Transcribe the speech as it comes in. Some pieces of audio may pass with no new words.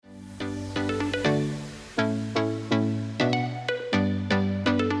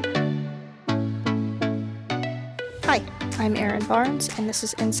I'm Erin Barnes, and this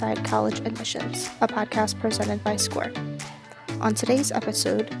is Inside College Admissions, a podcast presented by SCORE. On today's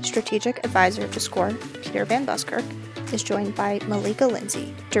episode, Strategic Advisor to SCORE, Peter Van Buskirk, is joined by Malika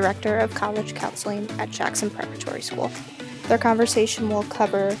Lindsay, Director of College Counseling at Jackson Preparatory School. Their conversation will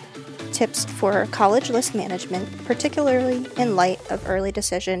cover tips for college list management, particularly in light of early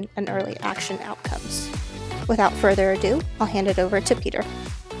decision and early action outcomes. Without further ado, I'll hand it over to Peter.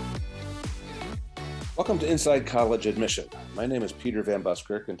 Welcome to Inside College Admission. My name is Peter Van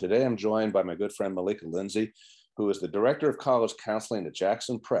Buskirk, and today I'm joined by my good friend Malika Lindsay, who is the Director of College Counseling at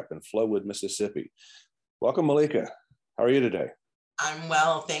Jackson Prep in Flowood, Mississippi. Welcome, Malika. How are you today? I'm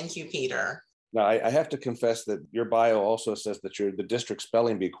well, thank you, Peter. Now, I have to confess that your bio also says that you're the district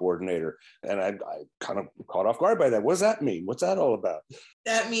spelling bee coordinator, and I kind of caught off guard by that. What does that mean? What's that all about?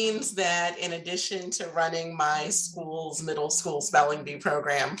 That means that in addition to running my school's middle school spelling bee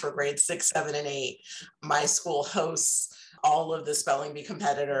program for grades 6, 7, and 8, my school hosts all of the spelling bee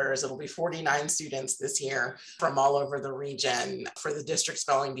competitors. It'll be 49 students this year from all over the region for the district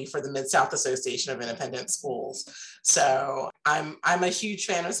spelling bee for the Mid-South Association of Independent Schools. So I'm a huge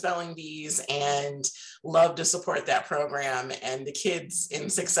fan of spelling bees and love to support that program. And the kids in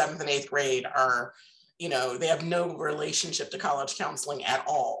 6th, 7th, and 8th grade are, they have no relationship to college counseling at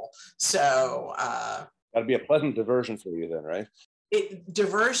all. So that'd be a pleasant diversion for you then, right?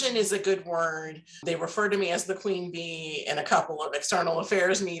 Diversion is a good word. They refer to me as the queen bee in a couple of external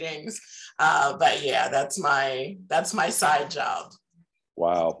affairs meetings. But yeah, that's my side job.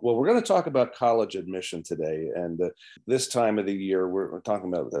 Wow. Well, we're going to talk about college admission today. And this time of the year, we're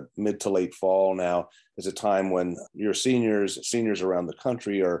talking about the mid to late fall now, is a time when your seniors around the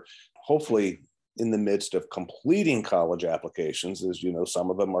country are hopefully in the midst of completing college applications. As you know,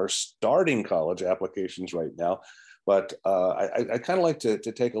 some of them are starting college applications right now. But I kind of like to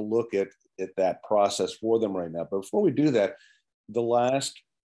take a look at that process for them right now. But before we do that, the last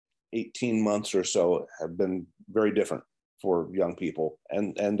 18 months or so have been very different for young people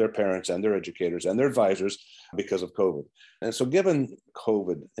and their parents and their educators and their advisors because of COVID. And so given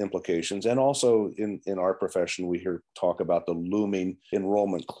COVID implications, and also in our profession, we hear talk about the looming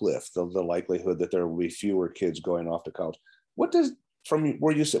enrollment cliff, the likelihood that there will be fewer kids going off to college. From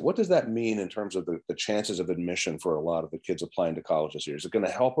where you sit, what does that mean in terms of the chances of admission for a lot of the kids applying to college this year? Is it going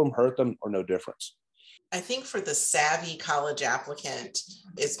to help them, hurt them, or no difference? I think for the savvy college applicant,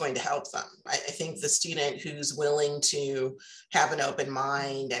 it's going to help them. I think the student who's willing to have an open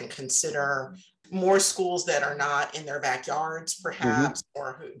mind and consider more schools that are not in their backyards, perhaps,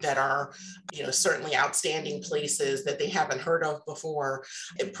 or that are, certainly outstanding places that they haven't heard of before.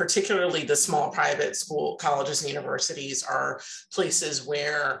 And particularly the small private school colleges and universities are places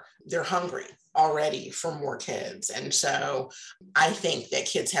where they're hungry already for more kids. And so I think that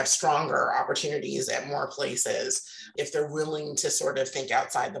kids have stronger opportunities at more places if they're willing to sort of think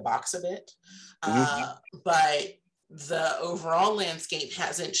outside the box a bit. But the overall landscape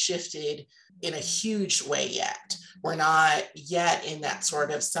hasn't shifted in a huge way yet. We're not yet in that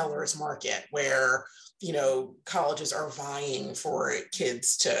sort of seller's market where colleges are vying for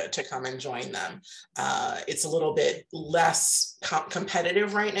kids to come and join them. It's a little bit less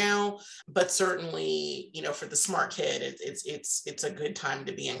competitive right now, but certainly, for the smart kid, it's a good time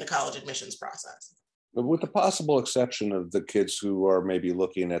to be in the college admissions process. With the possible exception of the kids who are maybe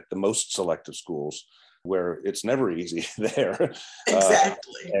looking at the most selective schools, where it's never easy there.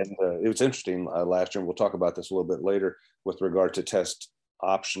 Exactly. And it was interesting last year, and we'll talk about this a little bit later, with regard to test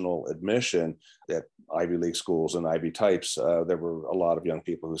optional admission at Ivy League schools and Ivy types. There were a lot of young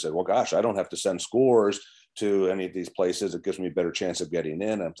people who said, well, gosh, I don't have to send scores to any of these places. It gives me a better chance of getting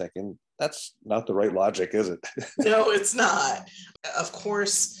in. I'm thinking, that's not the right logic, is it? No, it's not. Of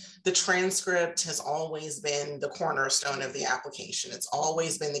course, the transcript has always been the cornerstone of the application. It's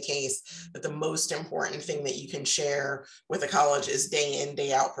always been the case that the most important thing that you can share with a college is day in,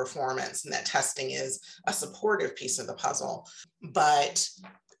 day out performance, and that testing is a supportive piece of the puzzle. But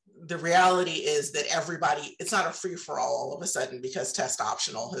the reality is that it's not a free-for-all all of a sudden because test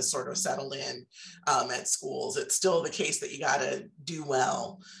optional has sort of settled in at schools. It's still the case that you got to do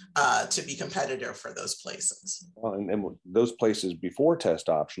well to be competitive for those places. Well, and those places before test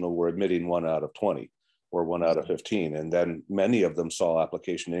optional were admitting 1 out of 20 or 1 out of 15. And then many of them saw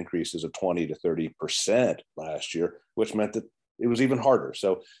application increases of 20 to 30% last year, which meant that it was even harder.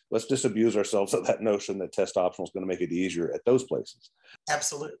 So let's disabuse ourselves of that notion that test optional is going to make it easier at those places.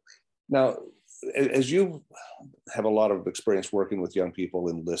 Absolutely. Now, as you have a lot of experience working with young people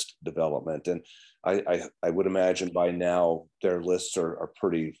in list development, and I would imagine by now their lists are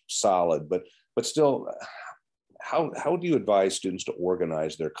pretty solid, but still, how do you advise students to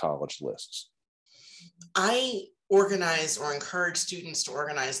organize their college lists? I organize or encourage students to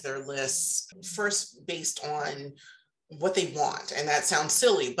organize their lists first based on what they want. And that sounds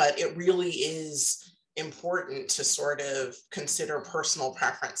silly, but it really is important to sort of consider personal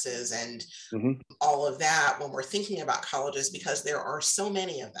preferences and all of that when we're thinking about colleges, because there are so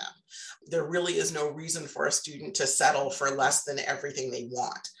many of them. There really is no reason for a student to settle for less than everything they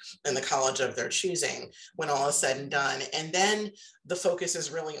want in the college of their choosing when all is said and done. And then the focus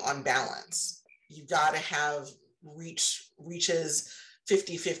is really on balance. You've got to have reaches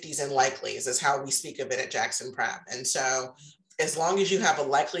 50/50s and likelies is how we speak of it at Jackson Prep. And so as long as you have a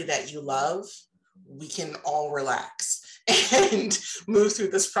likely that you love, we can all relax and move through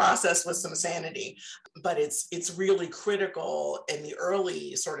this process with some sanity. But it's really critical in the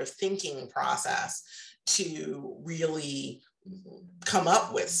early sort of thinking process to really come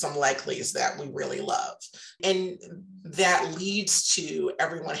up with some likelies that we really love. And that leads to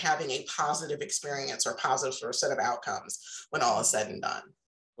everyone having a positive experience or positive sort of set of outcomes when all is said and done.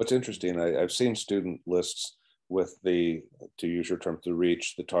 What's interesting, I've seen student lists with the, to use your term, the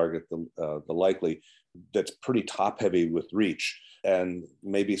reach, the target, the likely, that's pretty top heavy with reach and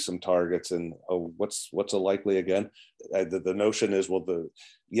maybe some targets. And what's a likely again? The notion is, well,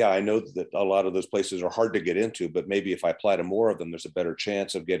 I know that a lot of those places are hard to get into, but maybe if I apply to more of them, there's a better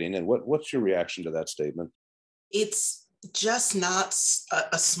chance of getting in. What's your reaction to that statement? It's just not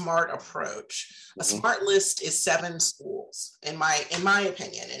a smart approach. A smart list is 7 schools, in my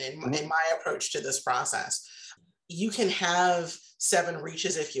opinion, and in my approach to this process. You can have 7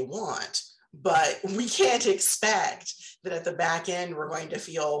 reaches if you want, but we can't expect that at the back end, we're going to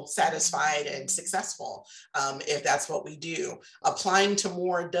feel satisfied and successful if that's what we do. Applying to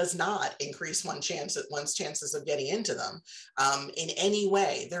more does not increase one's chances of getting into them in any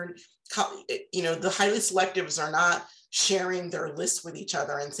way. The highly selectives are not sharing their lists with each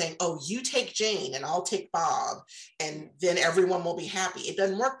other and saying, oh, you take Jane and I'll take Bob, and then everyone will be happy. It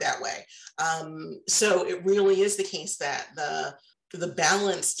doesn't work that way. So it really is the case that the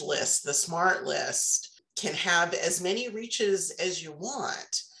balanced list, the smart list, can have as many reaches as you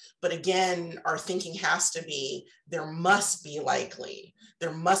want. But again, our thinking has to be, there must be a likely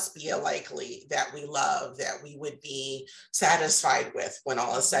that we love, that we would be satisfied with when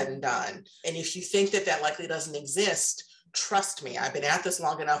all is said and done. And if you think that likely doesn't exist, trust me, I've been at this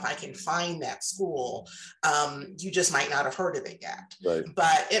long enough, I can find that school. You just might not have heard of it yet. Right.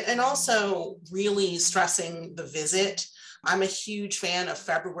 But, and also really stressing the visit. I'm a huge fan of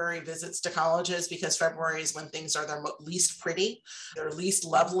February visits to colleges because February is when things are their least pretty, they're least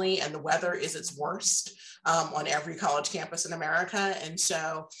lovely, and the weather is its worst on every college campus in America. And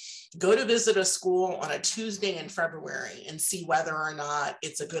so go to visit a school on a Tuesday in February and see whether or not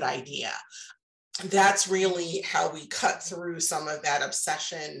it's a good idea. That's really how we cut through some of that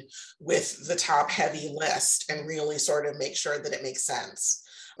obsession with the top heavy list and really sort of make sure that it makes sense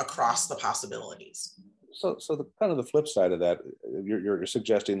across the possibilities. So the kind of the flip side of that, you're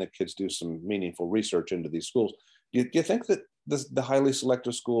suggesting that kids do some meaningful research into these schools. Do you think that the highly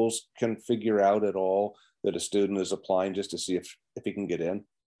selective schools can figure out at all that a student is applying just to see if he can get in?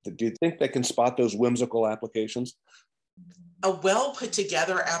 Do you think they can spot those whimsical applications? A well put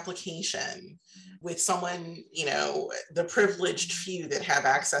together application with someone, the privileged few that have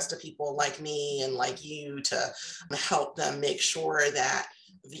access to people like me and like you to help them make sure that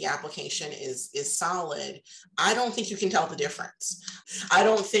the application is solid. I don't think you can tell the difference. I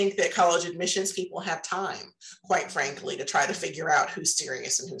don't think that college admissions people have time, quite frankly, to try to figure out who's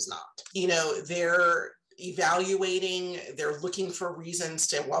serious and who's not. They're evaluating, they're looking for reasons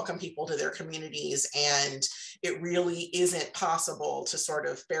to welcome people to their communities, and it really isn't possible to sort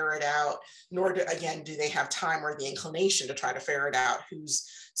of ferret out, nor do they have time or the inclination to try to ferret out who's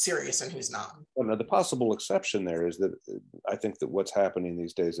serious and who's not. Well, the possible exception there is that I think that what's happening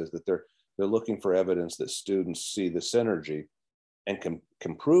these days is that they're looking for evidence that students see the synergy and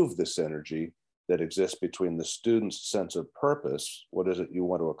can prove the synergy that exists between the student's sense of purpose, what is it you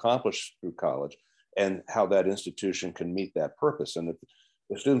want to accomplish through college, and how that institution can meet that purpose. And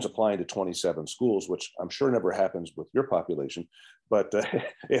if students applying to 27 schools, which I'm sure never happens with your population, but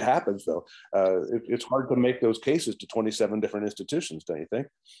it happens though. It's hard to make those cases to 27 different institutions, don't you think?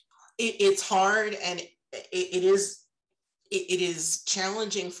 It's hard, and it is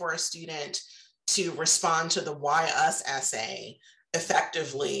challenging for a student to respond to the why us essay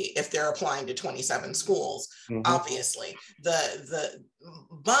effectively if they're applying to 27 schools, obviously.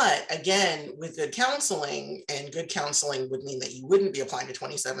 But again, with good counseling, and good counseling would mean that you wouldn't be applying to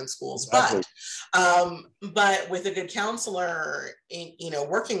 27 schools, exactly. But with a good counselor,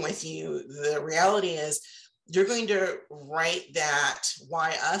 working with you, the reality is you're going to write that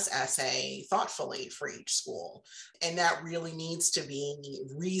why us essay thoughtfully for each school. And that really needs to be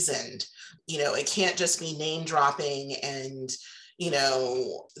reasoned. It can't just be name dropping and,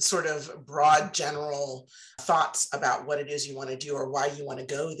 sort of broad general thoughts about what it is you want to do or why you want to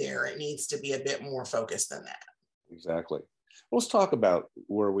go there. It needs to be a bit more focused than that. Exactly. Let's talk about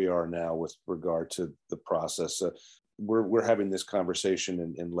where we are now with regard to the process. We're having this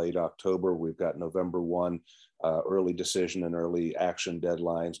conversation in late October. We've got November 1 early decision and early action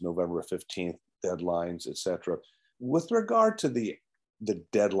deadlines, November 15th deadlines, et cetera. With regard to the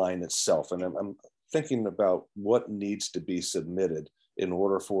deadline itself, and I'm thinking about what needs to be submitted in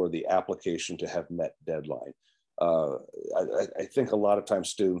order for the application to have met deadline. I think a lot of times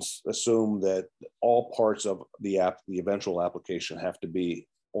students assume that all parts of the eventual application have to be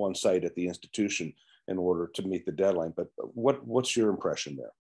on site at the institution in order to meet the deadline. But what's your impression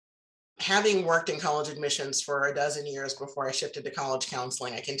there? Having worked in college admissions for a dozen years before I shifted to college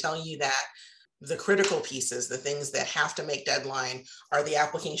counseling, I can tell you that the critical pieces, the things that have to make deadline, are the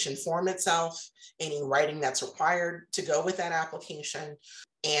application form itself, any writing that's required to go with that application,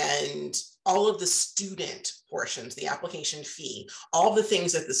 and all of the student portions, the application fee, all the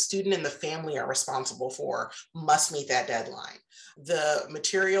things that the student and the family are responsible for must meet that deadline. The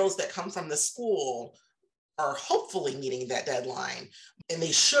materials that come from the school are hopefully meeting that deadline, and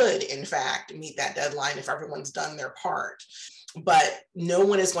they should, in fact, meet that deadline if everyone's done their part. But no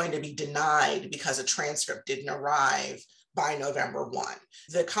one is going to be denied because a transcript didn't arrive by November 1.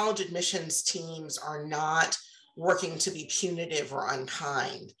 The college admissions teams are not working to be punitive or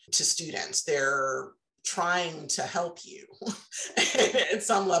unkind to students. They're trying to help you at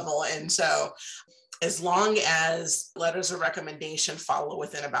some level. And so as long as letters of recommendation follow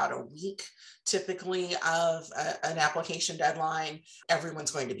within about a week, typically of an application deadline,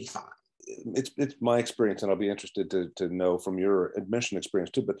 everyone's going to be fine. It's my experience, and I'll be interested to know from your admission experience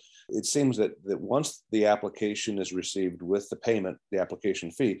too, but it seems that once the application is received with the payment, the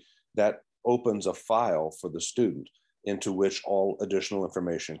application fee, that opens a file for the student into which all additional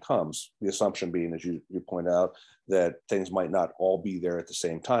information comes. The assumption being, as you point out, that things might not all be there at the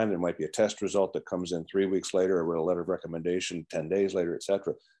same time. There might be a test result that comes in 3 weeks later, or a letter of recommendation 10 days later, et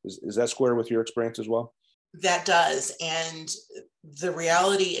cetera. Is that square with your experience as well? That does. And the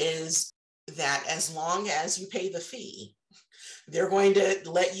reality is that as long as you pay the fee, they're going to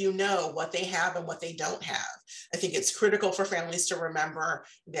let you know what they have and what they don't have. I think it's critical for families to remember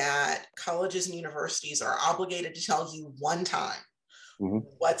that colleges and universities are obligated to tell you one time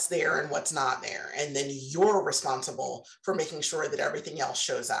what's there and what's not there. And then you're responsible for making sure that everything else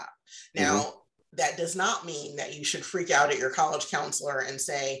shows up. Now, that does not mean that you should freak out at your college counselor and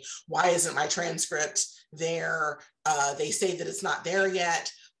say, why isn't my transcript there? They say that it's not there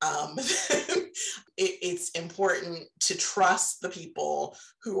yet. It's important to trust the people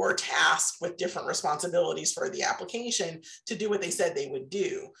who are tasked with different responsibilities for the application to do what they said they would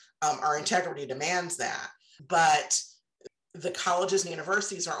do. Our integrity demands that. But the colleges and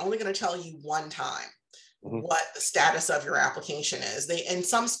universities are only going to tell you one time what the status of your application is. And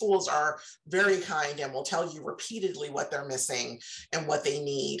some schools are very kind and will tell you repeatedly what they're missing and what they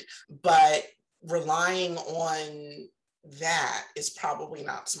need. But relying on that is probably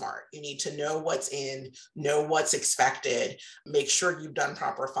not smart. You need to know what's in, know what's expected, make sure you've done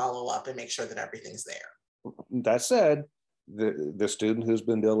proper follow-up, and make sure that everything's there. That said, the student who's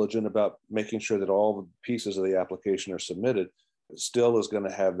been diligent about making sure that all the pieces of the application are submitted still is going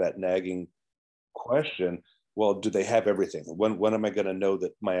to have that nagging question. Well, do they have everything? When am I going to know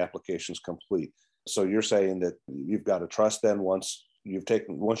that my application is complete? So you're saying that you've got to trust then once you've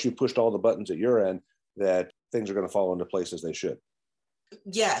pushed all the buttons at your end, that things are going to fall into place as they should.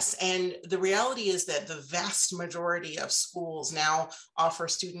 Yes, and the reality is that the vast majority of schools now offer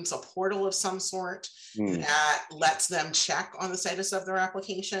students a portal of some sort that lets them check on the status of their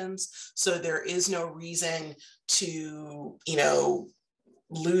applications. So there is no reason to,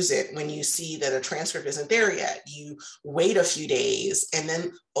 lose it when you see that a transcript isn't there yet. You wait a few days and then,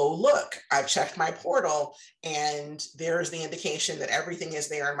 oh, look, I've checked my portal and there's the indication that everything is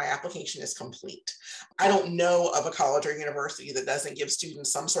there and my application is complete. I don't know of a college or university that doesn't give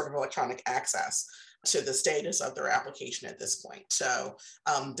students some sort of electronic access to the status of their application at this point. So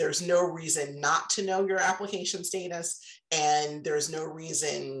there's no reason not to know your application status, and there's no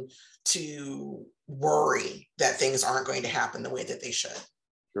reason to worry that things aren't going to happen the way that they should.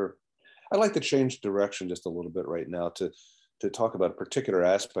 Sure. I'd like to change direction just a little bit right now to talk about a particular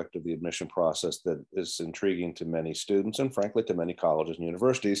aspect of the admission process that is intriguing to many students and frankly to many colleges and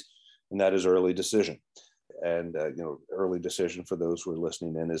universities, and that is early decision. And early decision, for those who are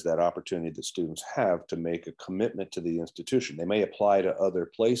listening in, is that opportunity that students have to make a commitment to the institution. They may apply to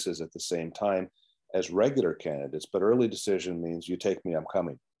other places at the same time as regular candidates, but early decision means you take me, I'm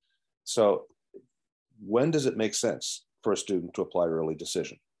coming. So when does it make sense for a student to apply early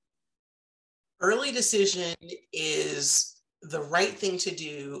decision? Early decision is the right thing to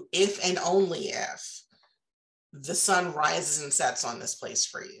do if and only if the sun rises and sets on this place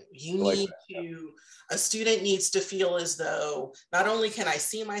for you. A student needs to feel as though not only can I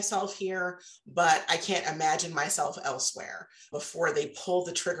see myself here, but I can't imagine myself elsewhere before they pull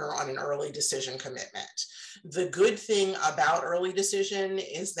the trigger on an early decision commitment. The good thing about early decision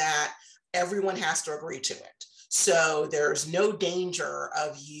is that everyone has to agree to it. So there's no danger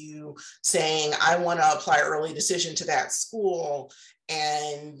of you saying, I want to apply early decision to that school,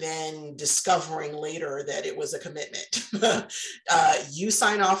 and then discovering later that it was a commitment. You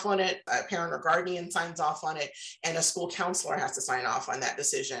sign off on it, a parent or guardian signs off on it, and a school counselor has to sign off on that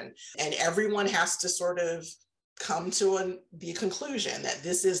decision. And everyone has to sort of come to the conclusion that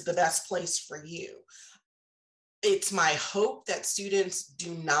this is the best place for you. It's my hope that students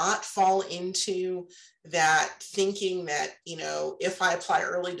do not fall into that thinking that, if I apply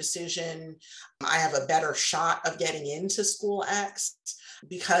early decision, I have a better shot of getting into school X,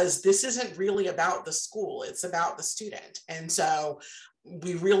 because this isn't really about the school, it's about the student. And so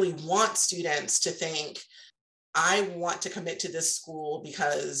we really want students to think, I want to commit to this school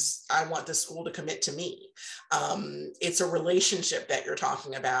because I want the school to commit to me. It's a relationship that you're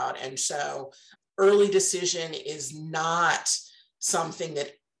talking about. And so early decision is not something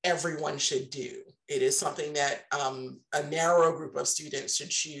that everyone should do. It is something that a narrow group of students should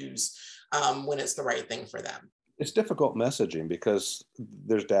choose when it's the right thing for them. It's difficult messaging because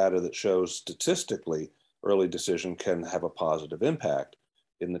there's data that shows statistically early decision can have a positive impact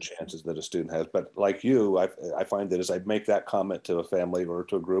in the chances that a student has. But like you, I find that as I make that comment to a family or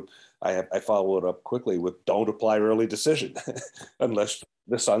to a group, I follow it up quickly with don't apply early decision unless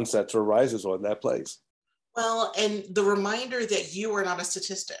the sun sets or rises on that place. Well, and the reminder that you are not a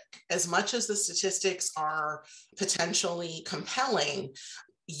statistic. As much as the statistics are potentially compelling,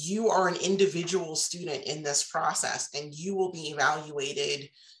 you are an individual student in this process, and you will be evaluated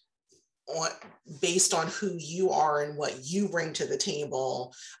based on who you are and what you bring to the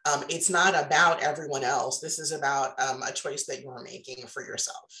table. It's not about everyone else. This is about a choice that you're making for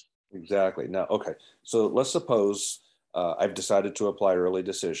yourself. Exactly. Now, okay. So let's suppose I've decided to apply early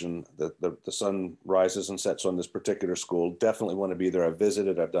decision. The sun rises and sets on this particular school. Definitely want to be there. I've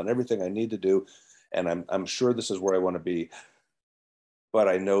visited. I've done everything I need to do. And I'm sure this is where I want to be. But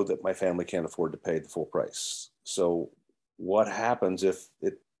I know that my family can't afford to pay the full price. So what happens if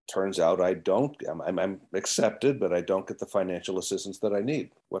it turns out I'm accepted, but I don't get the financial assistance that I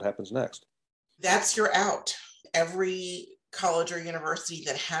need? What happens next? That's your out. Every college or university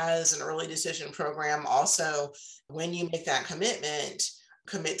that has an early decision program also, when you make that commitment,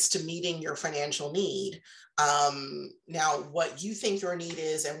 commits to meeting your financial need. Now, what you think your need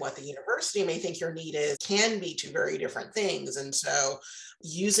is and what the university may think your need is can be two very different things. And so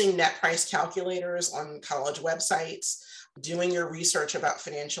using net price calculators on college websites, doing your research about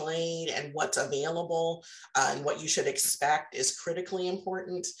financial aid and what's available and what you should expect is critically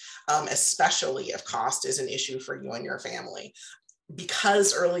important, especially if cost is an issue for you and your family.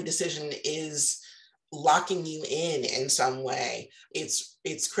 Because early decision is locking you in some way,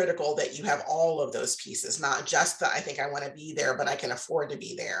 it's critical that you have all of those pieces, not just the I think I want to be there, but I can afford to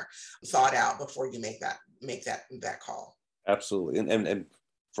be there, thought out before you make that call. Absolutely. And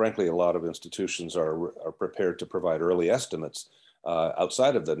frankly, a lot of institutions are prepared to provide early estimates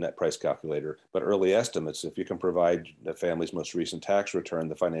outside of the net price calculator, but early estimates, if you can provide the family's most recent tax return,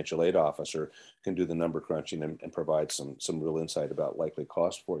 the financial aid officer can do the number crunching and provide some real insight about likely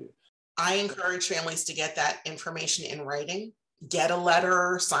cost for you. I encourage families to get that information in writing, get a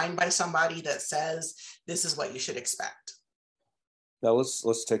letter signed by somebody that says, this is what you should expect. Now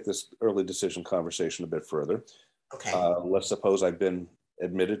let's take this early decision conversation a bit further. Okay. Let's suppose I've been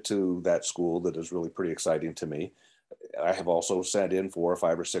admitted to that school that is really pretty exciting to me. I have also sent in 4 or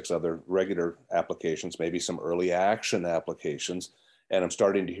 5 or 6 other regular applications, maybe some early action applications, and I'm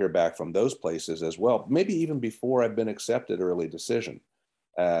starting to hear back from those places as well, maybe even before I've been accepted early decision.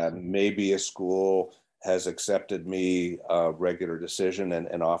 Maybe a school has accepted me regular decision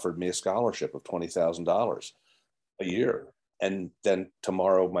and offered me a scholarship of $20,000 a year. And then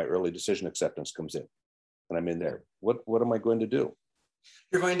tomorrow my early decision acceptance comes in and I'm in there. What am I going to do?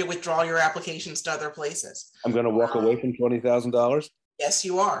 You're going to withdraw your applications to other places. I'm going to walk away from $20,000? Yes,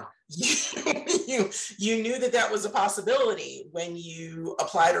 you are. You knew that was a possibility when you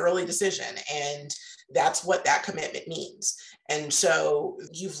applied early decision. And That's what that commitment means. And so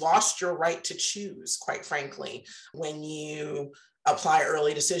you've lost your right to choose, quite frankly, when you apply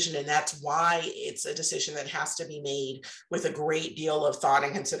early decision. And that's why it's a decision that has to be made with a great deal of thought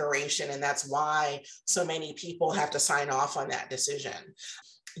and consideration. And that's why so many people have to sign off on that decision.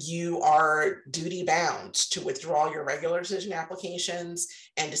 You are duty bound to withdraw your regular decision applications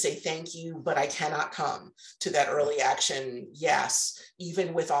and to say, thank you, but I cannot come to that early action yes,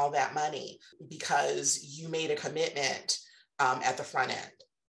 even with all that money, because you made a commitment at the front end.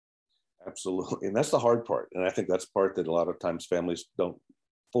 Absolutely. And that's the hard part. And I think that's part that a lot of times families don't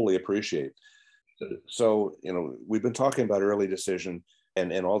fully appreciate. So, we've been talking about early decision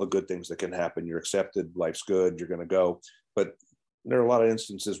and all the good things that can happen. You're accepted, life's good, you're going to go. But there are a lot of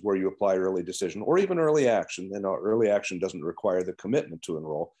instances where you apply early decision or even early action. And early action doesn't require the commitment to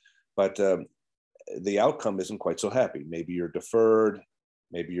enroll, but the outcome isn't quite so happy. Maybe you're deferred,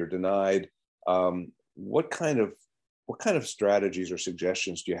 maybe you're denied. What kind of strategies or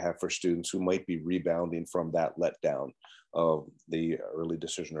suggestions do you have for students who might be rebounding from that letdown of the early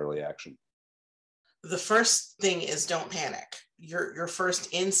decision, early action? The first thing is don't panic. Your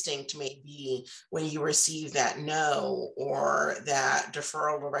first instinct may be when you receive that no or that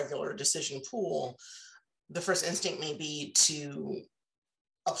deferral to regular decision pool, the first instinct may be to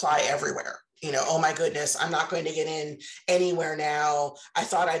apply everywhere. Oh my goodness, I'm not going to get in anywhere now. I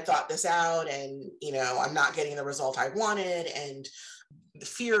thought I'd thought this out and, I'm not getting the result I wanted. And the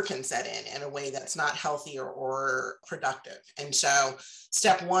fear can set in a way that's not healthy or productive. And so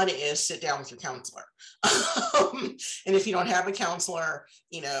step one is sit down with your counselor. And if you don't have a counselor,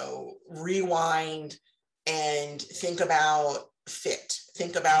 rewind and think about fit.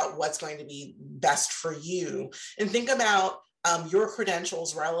 Think about what's going to be best for you and think about your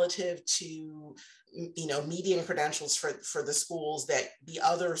credentials relative to median credentials for the schools the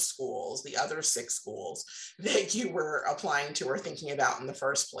other 6 schools that you were applying to or thinking about in the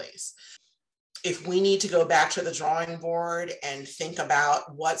first place. If we need to go back to the drawing board and think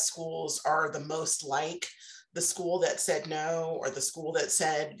about what schools are the most like the school that said no or the school that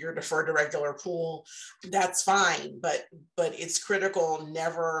said you're deferred to regular pool, that's fine. But it's critical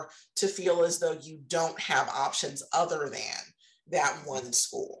never to feel as though you don't have options other than that one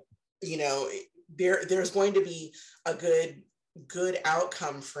school. There's going to be a good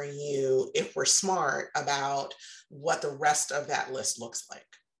outcome for you if we're smart about what the rest of that list looks like.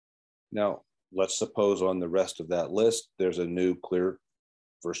 Now, let's suppose on the rest of that list, there's a new clear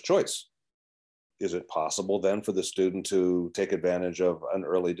first choice. Is it possible then for the student to take advantage of an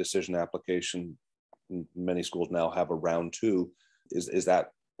early decision application? Many schools now have a round 2. Is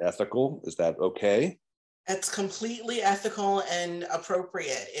that ethical? Is that okay? It's completely ethical and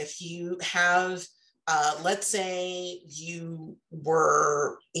appropriate. If you have, let's say you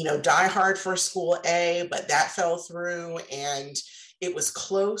were, die hard for school A, but that fell through and it was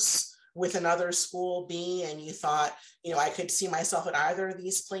close with another school B, and you thought, I could see myself at either of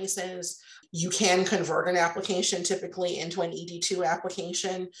these places. You can convert an application typically into an ED2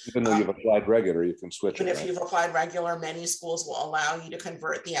 application. Even though you've applied regular, you can switch it. If you've applied regular, many schools will allow you to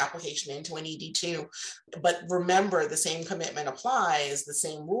convert the application into an ED2. But remember, the same commitment applies, the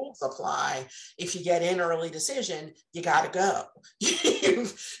same rules apply. If you get in early decision, you got to go.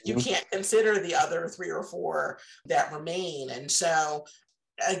 You can't consider the other 3 or 4 that remain. And so,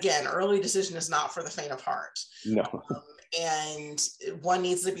 again, early decision is not for the faint of heart. No. And one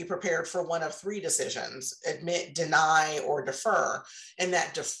needs to be prepared for one of 3 decisions: admit, deny, or defer. And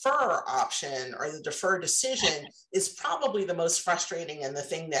that defer option or the defer decision is probably the most frustrating and the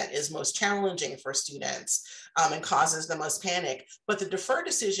thing that is most challenging for students and causes the most panic. But the defer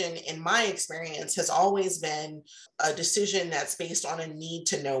decision, in my experience, has always been a decision that's based on a need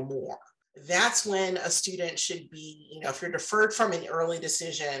to know more. That's when a student should be, if you're deferred from an early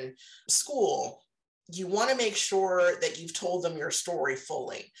decision school, you want to make sure that you've told them your story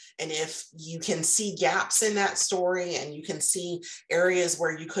fully. And if you can see gaps in that story and you can see areas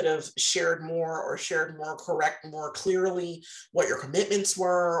where you could have shared more more clearly what your commitments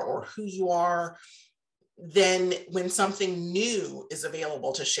were or who you are, then when something new is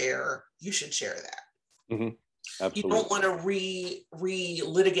available to share, you should share that. Mm-hmm. Absolutely. You don't want to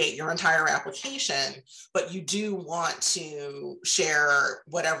re-litigate your entire application, but you do want to share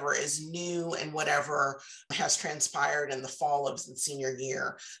whatever is new and whatever has transpired in the fall of the senior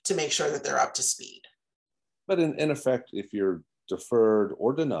year to make sure that they're up to speed. But in effect, if you're deferred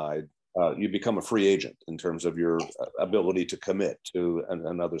or denied, you become a free agent in terms of your ability to commit to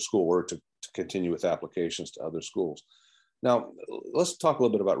another school or to continue with applications to other schools. Now, let's talk a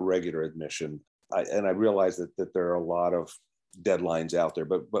little bit about regular admission. I realize that there are a lot of deadlines out there,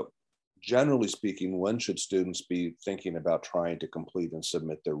 but generally speaking, when should students be thinking about trying to complete and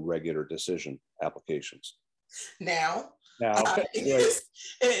submit their regular decision applications? Now, Now, right.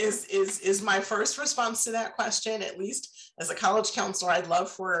 is my first response to that question. At least as a college counselor, I'd love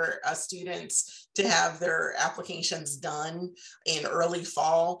for students to have their applications done in early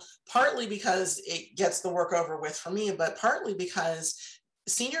fall, partly because it gets the work over with for me, but partly because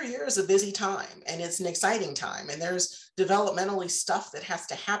senior year is a busy time and it's an exciting time, and there's developmentally stuff that has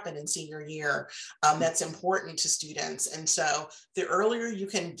to happen in senior year that's important to students. And so the earlier you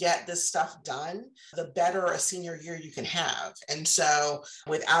can get this stuff done, the better a senior year you can have. And so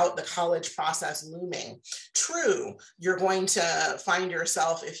without the college process looming, true, you're going to find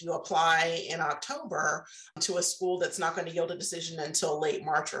yourself, if you apply in October to a school that's not going to yield a decision until late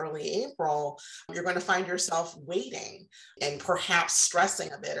March, early April, you're going to find yourself waiting and perhaps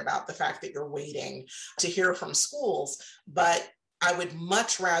stressing a bit about the fact that you're waiting to hear from schools. But I would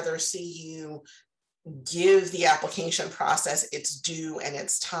much rather see you give the application process its due and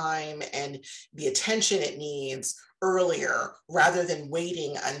its time and the attention it needs earlier, rather than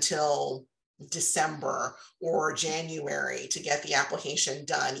waiting until December or January to get the application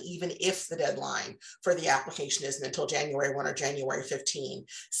done, even if the deadline for the application isn't until January 1 or January 15.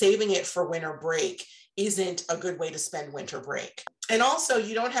 Saving it for winter break isn't a good way to spend winter break. And also,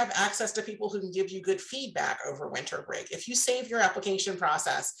 you don't have access to people who can give you good feedback over winter break. If you save your application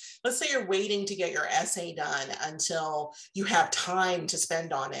process, let's say you're waiting to get your essay done until you have time to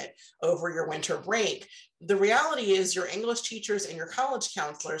spend on it over your winter break, the reality is your English teachers and your college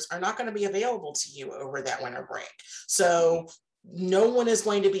counselors are not going to be available to you over that winter break. So no one is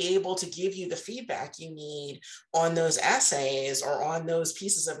going to be able to give you the feedback you need on those essays or on those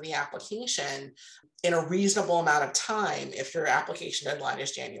pieces of the application in a reasonable amount of time if your application deadline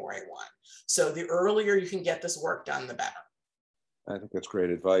is January 1. So the earlier you can get this work done, the better. I think that's great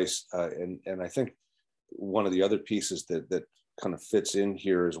advice. And I think one of the other pieces that kind of fits in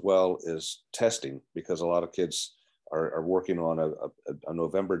here as well is testing, because a lot of kids are working on a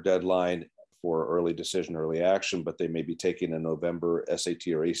November deadline for early decision, early action, but they may be taking a November SAT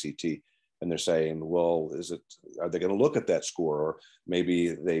or ACT, and they're saying, well, are they going to look at that score? Or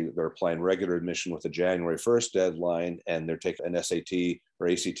maybe they're applying regular admission with a January 1st deadline, and they're taking an SAT or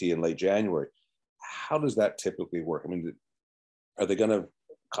ACT in late January. How does that typically work? I mean, are they going to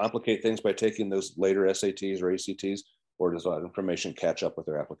complicate things by taking those later SATs or ACTs, or does that information catch up with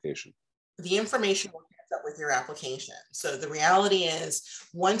their application? The information will catch up with your application. So the reality is,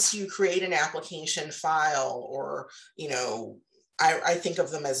 once you create an application file, or, I think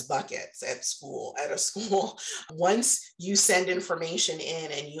of them as buckets at a school. Once you send information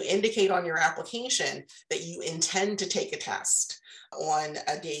in and you indicate on your application that you intend to take a test on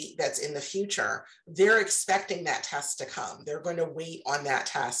a date that's in the future, they're expecting that test to come. They're going to wait on that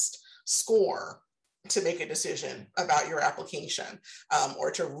test score to make a decision about your application,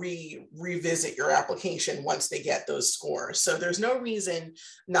 or to revisit your application once they get those scores. So there's no reason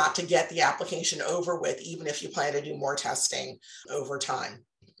not to get the application over with, even if you plan to do more testing over time.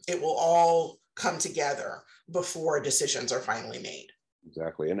 It will all come together before decisions are finally made.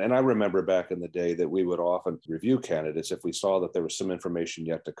 Exactly. And I remember back in the day that we would often review candidates. If we saw that there was some information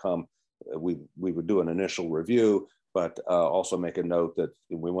yet to come, we would do an initial review, but also make a note that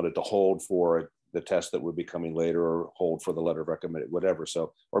we wanted to hold for the test that would be coming later, or hold for the letter of recommendation, whatever.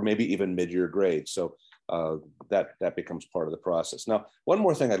 So, or maybe even mid-year grades. So that becomes part of the process. Now, one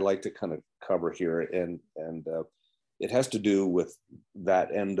more thing I'd like to kind of cover here, and it has to do with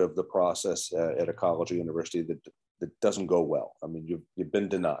that end of the process at a college or university that doesn't go well. I mean, you've been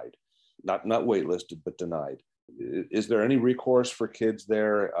denied, not waitlisted, but denied. Is there any recourse for kids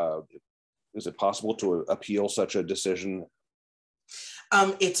there? Is it possible to appeal such a decision?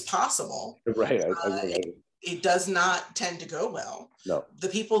 It's possible. Right. It does not tend to go well. No. The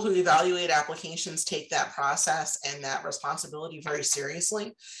people who evaluate applications take that process and that responsibility very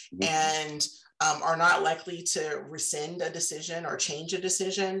seriously, mm-hmm. and are not likely to rescind a decision or change a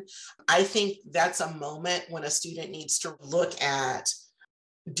decision. I think that's a moment when a student needs to look at,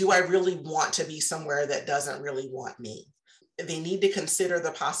 do I really want to be somewhere that doesn't really want me? They need to consider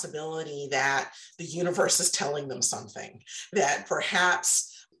the possibility that the universe is telling them something, that perhaps,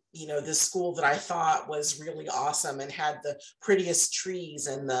 this school that I thought was really awesome and had the prettiest trees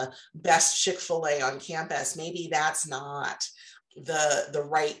and the best Chick-fil-A on campus, maybe that's not the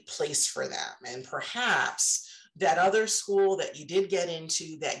right place for them. And perhaps that other school that you did get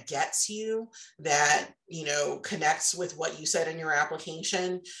into that gets you, that, connects with what you said in your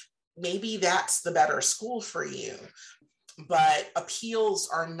application, maybe that's the better school for you. But appeals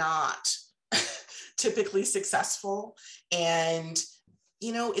are not typically successful, and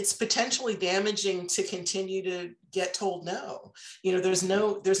it's potentially damaging to continue to get told no. There's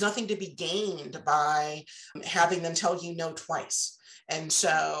nothing to be gained by having them tell you no twice. And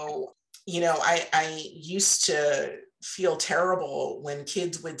so, I used to feel terrible when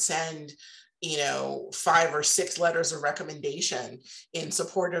kids would send 5 or 6 letters of recommendation in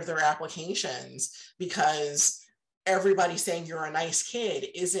support of their applications, because everybody saying you're a nice kid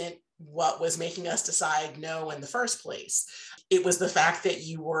isn't what was making us decide no in the first place. It was the fact that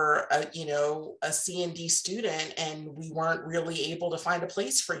you were a C and D student and we weren't really able to find a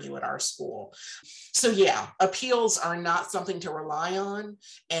place for you at our school. So yeah, appeals are not something to rely on,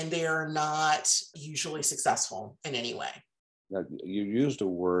 and they are not usually successful in any way. Now, you used a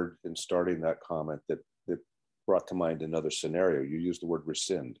word in starting that comment that brought to mind another scenario. You used the word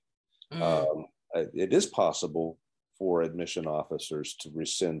rescind. It is possible for admission officers to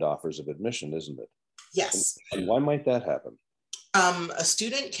rescind offers of admission, isn't it? Yes. And why might that happen? A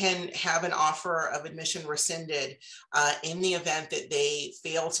student can have an offer of admission rescinded in the event that they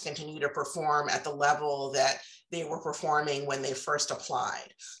fail to continue to perform at the level that they were performing when they first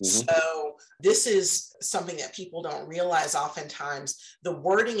applied. Mm-hmm. So this is something that people don't realize oftentimes. The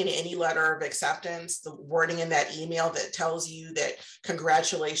wording in any letter of acceptance, the wording in that email that tells you that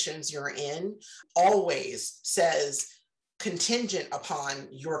congratulations, you're in, always says contingent upon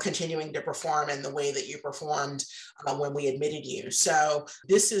your continuing to perform in the way that you performed when we admitted you. So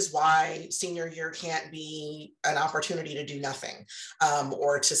this is why senior year can't be an opportunity to do nothing,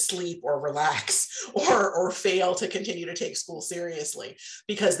 or to sleep or relax or fail to continue to take school seriously,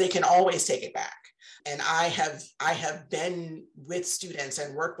 because they can always take it back. And I have been with students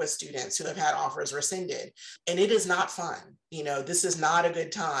and worked with students who have had offers rescinded, and it is not fun. This is not a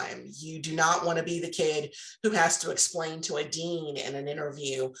good time. You do not want to be the kid who has to explain to a dean in an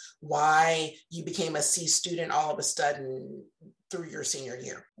interview why you became a C student all of a sudden through your senior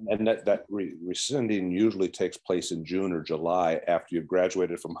year. And that rescinding usually takes place in June or July after you've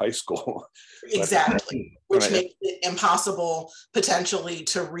graduated from high school. Exactly, which makes it impossible potentially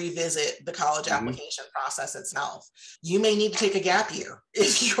to revisit the college application process itself. You may need to take a gap year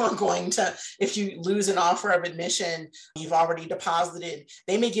if you lose an offer of admission, you've already deposited.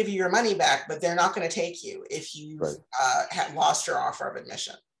 They may give you your money back, but they're not going to take you if you had lost your offer of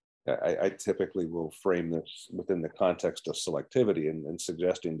admission. I typically will frame this within the context of selectivity and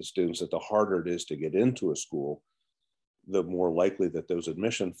suggesting to students that the harder it is to get into a school, the more likely that those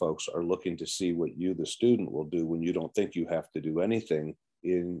admission folks are looking to see what you, the student, will do when you don't think you have to do anything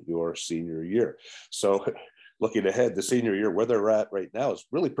in your senior year. So looking ahead, the senior year, where they're at right now, is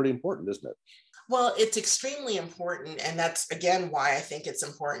really pretty important, isn't it? Well, it's extremely important. And that's, again, why I think it's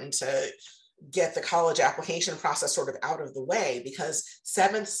important to get the college application process sort of out of the way, because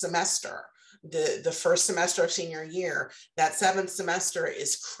 7th semester, the first semester of senior year, that 7th semester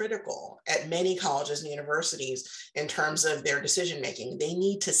is critical at many colleges and universities in terms of their decision making. They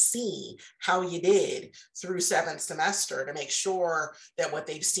need to see how you did through 7th semester to make sure that what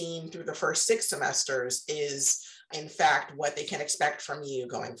they've seen through the first 6 semesters is in fact what they can expect from you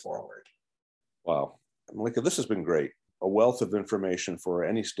going forward. Wow. Malika, this has been great. A wealth of information for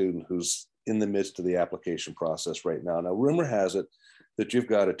any student who's in the midst of the application process right now. Now, rumor has it that you've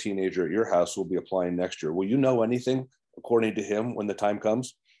got a teenager at your house who will be applying next year. Will you know anything, according to him, when the time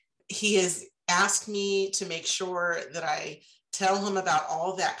comes? He has asked me to make sure that I tell him about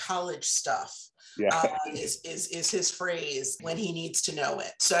all that college stuff. Yeah. Is his phrase when he needs to know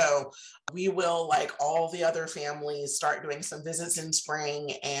it. So we will, like all the other families, start doing some visits in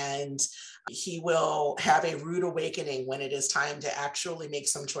spring, and he will have a rude awakening when it is time to actually make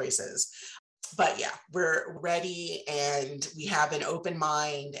some choices. But yeah, we're ready and we have an open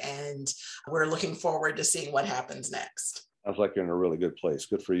mind, and we're looking forward to seeing what happens next. Sounds like you're in a really good place.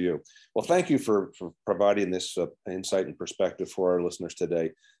 Good for you. Well, thank you for providing this insight and perspective for our listeners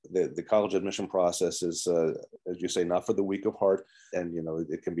today. The college admission process is, as you say, not for the weak of heart, and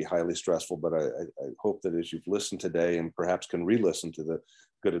it can be highly stressful. But I hope that as you've listened today, and perhaps can re-listen to the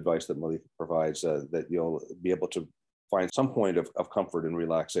good advice that Malika provides, that you'll be able to find some point of comfort and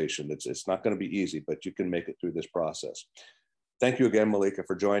relaxation. It's not going to be easy, but you can make it through this process. Thank you again, Malika,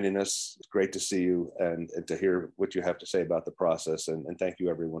 for joining us. It's great to see you and to hear what you have to say about the process. And thank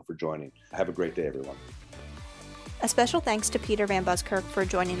you, everyone, for joining. Have a great day, everyone. A special thanks to Peter Van Buskirk for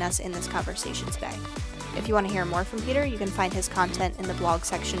joining us in this conversation today. If you want to hear more from Peter, you can find his content in the blog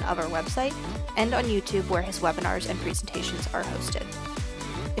section of our website and on YouTube, where his webinars and presentations are hosted.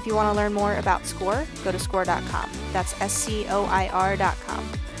 If you want to learn more about SCOIR, go to scoir.com. That's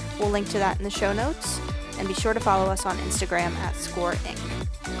SCOIR.com. We'll link to that in the show notes. And be sure to follow us on Instagram at Score Inc.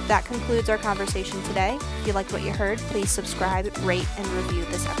 That concludes our conversation today. If you liked what you heard, please subscribe, rate, and review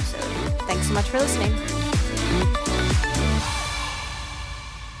this episode. Thanks so much for listening.